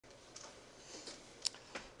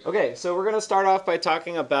Okay, so we're going to start off by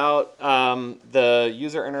talking about the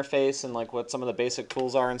user interface and like what some of the basic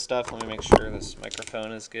tools are and stuff. Let me make sure this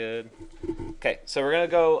microphone is good. Okay, so we're going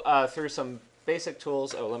to go through some basic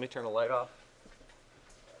tools. Oh, let me turn the light off.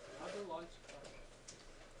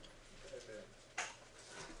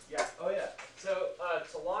 Yeah. Oh yeah. So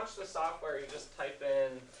to launch the software, you just type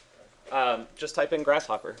in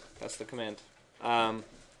Grasshopper. That's the command. There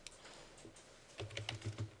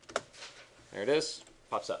it is.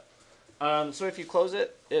 Pops up. So if you close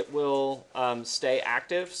it, it will stay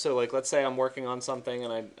active. So like, let's say I'm working on something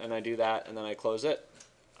and I do that and then I close it.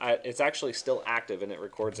 It's actually still active and it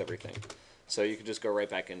records everything. So you can just go right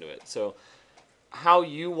back into it. So how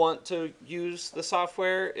you want to use the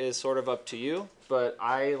software is sort of up to you. But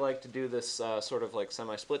I like to do this sort of like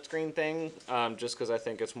semi-split screen thing just because I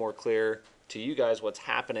think it's more clear to you guys what's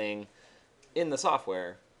happening in the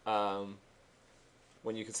software.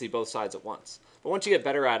 When you can see both sides at once. But once you get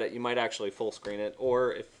better at it, you might actually full screen it,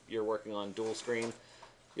 or if you're working on dual screen,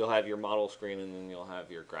 you'll have your model screen and then you'll have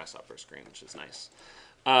your Grasshopper screen, which is nice.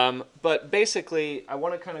 But basically, I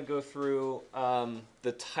want to kind of go through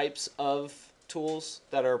the types of tools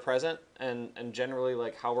that are present and generally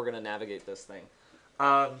like how we're going to navigate this thing.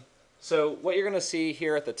 So what you're going to see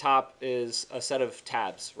here at the top is a set of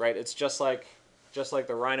tabs, right? It's just like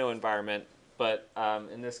the Rhino environment, but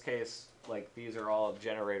in this case, like these are all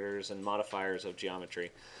generators and modifiers of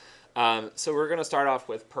geometry. So we're going to start off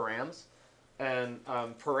with params. And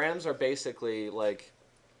params are basically like,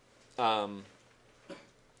 I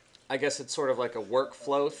guess it's sort of like a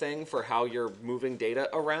workflow thing for how you're moving data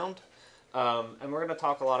around. And we're going to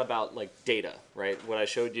talk a lot about like data, right? What I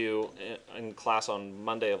showed you in class on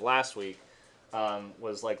Monday of last week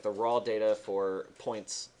was like the raw data for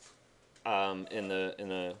points in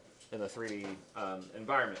the 3D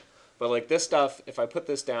environment. But like this stuff, if I put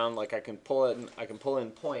this down, like I can pull in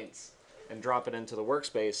points and drop it into the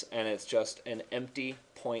workspace, and it's just an empty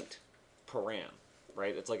point param,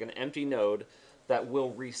 right? It's like an empty node that will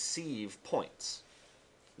receive points.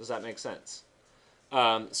 Does that make sense?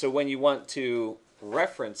 So when you want to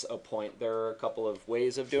reference a point, there are a couple of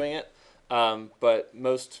ways of doing it, but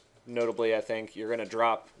most notably, I think you're going to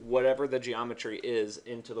drop whatever the geometry is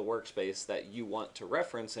into the workspace that you want to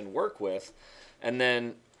reference and work with, and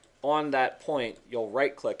then on that point, you'll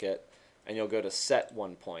right-click it, and you'll go to Set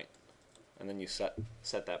One Point, and then you set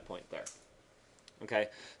that point there. Okay,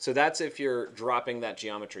 so that's if you're dropping that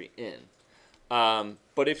geometry in.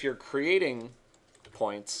 But if you're creating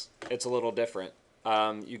points, it's a little different.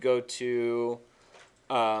 You go to...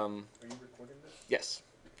 Are you recording this? Yes.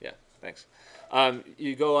 Yeah, thanks.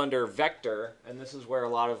 You go under Vector, and this is where a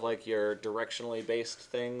lot of like your directionally based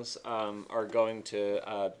things are going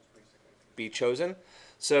to be chosen.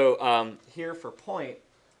 So here for point,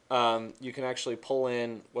 you can actually pull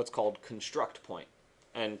in what's called construct point.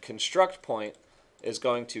 And construct point is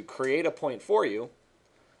going to create a point for you,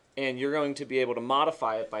 and you're going to be able to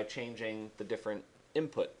modify it by changing the different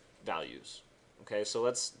input values. Okay, so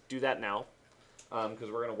let's do that now,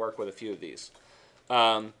 because we're going to work with a few of these.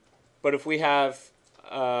 But if we have,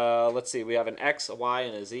 let's see, we have an X, a Y,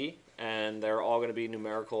 and a Z, and they're all going to be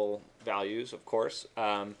numerical values, of course.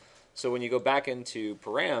 So when you go back into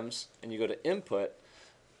params and you go to input,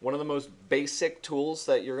 one of the most basic tools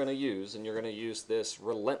that you're going to use, and you're going to use this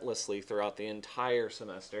relentlessly throughout the entire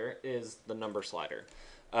semester, is the number slider.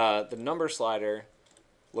 The number slider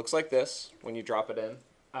looks like this when you drop it in,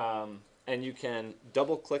 and you can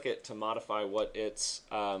double click it to modify what its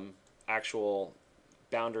actual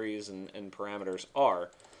boundaries and parameters are.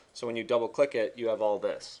 So when you double click it, you have all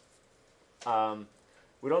this.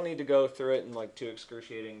 We don't need to go through it in like too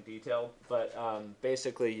excruciating detail, but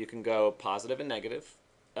basically you can go positive and negative.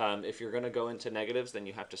 If you're going to go into negatives, then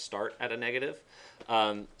you have to start at a negative.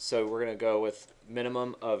 So we're going to go with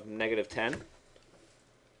minimum of -10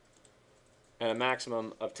 and a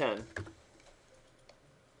maximum of 10.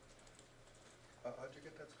 How'd you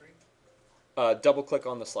get that screen? Double click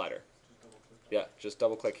on the slider. Just double click. Yeah, just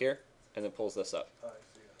double click here, and it pulls this up. I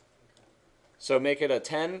see it. Okay. So make it a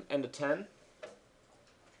 10 and a 10.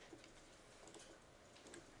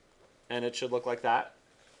 And it should look like that.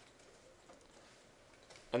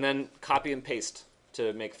 And then copy and paste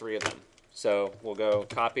to make 3 of them. So we'll go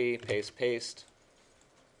copy, paste, paste.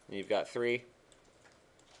 And you've got 3.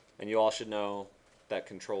 And you all should know that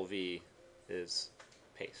Control V is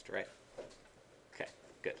paste, right? Okay,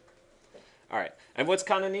 good. All right. And what's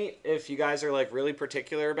kind of neat, if you guys are like really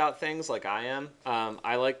particular about things like I am,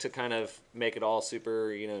 I like to kind of make it all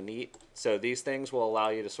super, neat. So these things will allow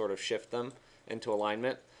you to sort of shift them into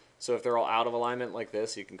alignment. So if they're all out of alignment like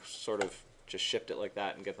this, you can sort of just shift it like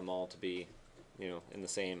that and get them all to be, you know, in the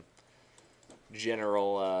same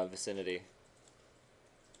general vicinity.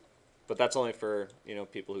 But that's only for, you know,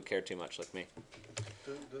 people who care too much like me.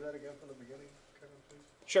 Do that again from the beginning, Kevin, please.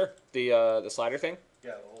 Sure. The slider thing?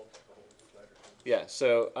 Yeah, the whole slider thing. Yeah,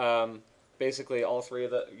 so basically all three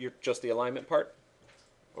of you're just the alignment part?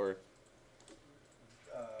 Or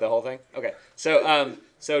the whole thing? Okay. So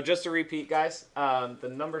so just to repeat, guys,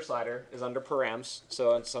 the number slider is under params.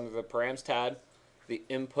 So it's under the params tab, the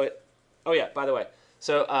input. Oh yeah, by the way.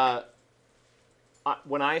 So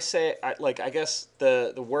when I say, I guess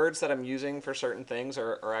the words that I'm using for certain things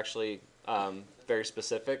are actually very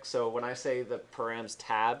specific. So when I say the params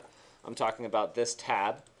tab, I'm talking about this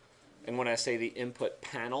tab. And when I say the input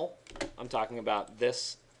panel, I'm talking about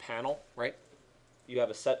this panel, right? You have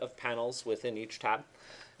a set of panels within each tab.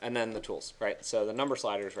 And then the tools, right? So the number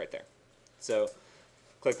slider is right there. So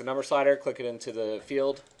click the number slider, click it into the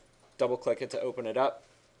field, double click it to open it up,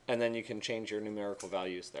 and then you can change your numerical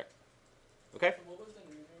values there. Okay? So what was the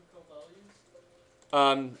numerical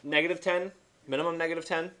values? -10, minimum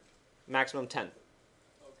 -10, maximum 10.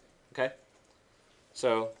 Okay?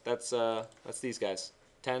 So that's these guys.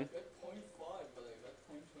 10. Got 0.5, but I got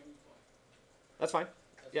 0.25. That's fine.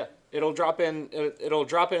 That's Yeah, fine. it'll drop in. It'll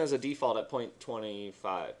drop in as a default at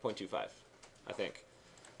 0.25, 0.25, I think.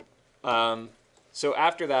 So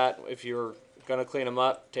after that, if you're gonna clean them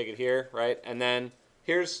up, take it here, right? And then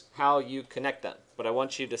here's how you connect them. But I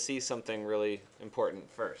want you to see something really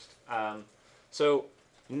important first. So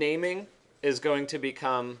naming is going to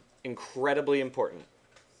become incredibly important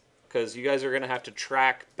because you guys are going to have to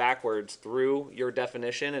track backwards through your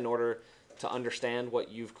definition in order to understand what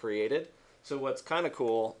you've created. So what's kind of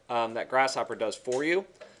cool that Grasshopper does for you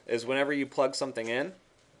is whenever you plug something in,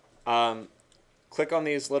 click on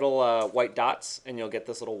these little white dots and you'll get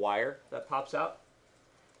this little wire that pops out.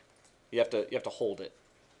 You have to hold it.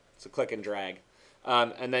 So click and drag.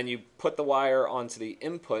 And then you put the wire onto the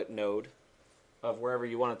input node of wherever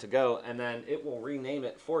you want it to go, and then it will rename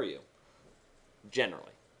it for you,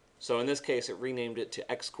 generally. So in this case, it renamed it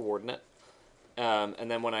to X coordinate. And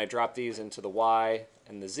then when I drop these into the Y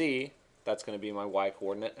and the Z, that's going to be my Y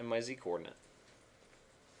coordinate and my Z coordinate.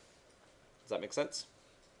 Does that make sense?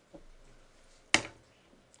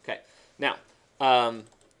 Okay. Now,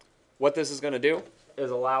 what this is going to do is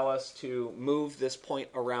allow us to move this point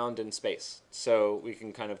around in space. So we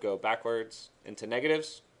can kind of go backwards into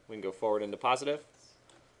negatives. We can go forward into positive.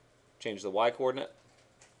 Change the Y coordinate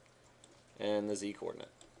and the Z coordinate.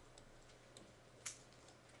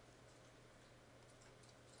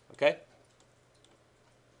 Okay?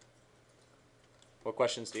 What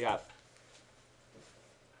questions do you have?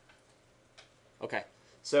 Okay.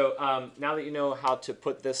 So now that you know how to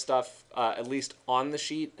put this stuff at least on the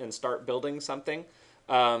sheet and start building something,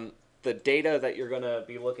 the data that you're going to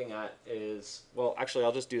be looking at is, well, actually,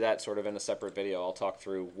 I'll just do that sort of in a separate video. I'll talk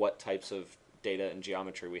through what types of data and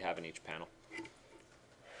geometry we have in each panel.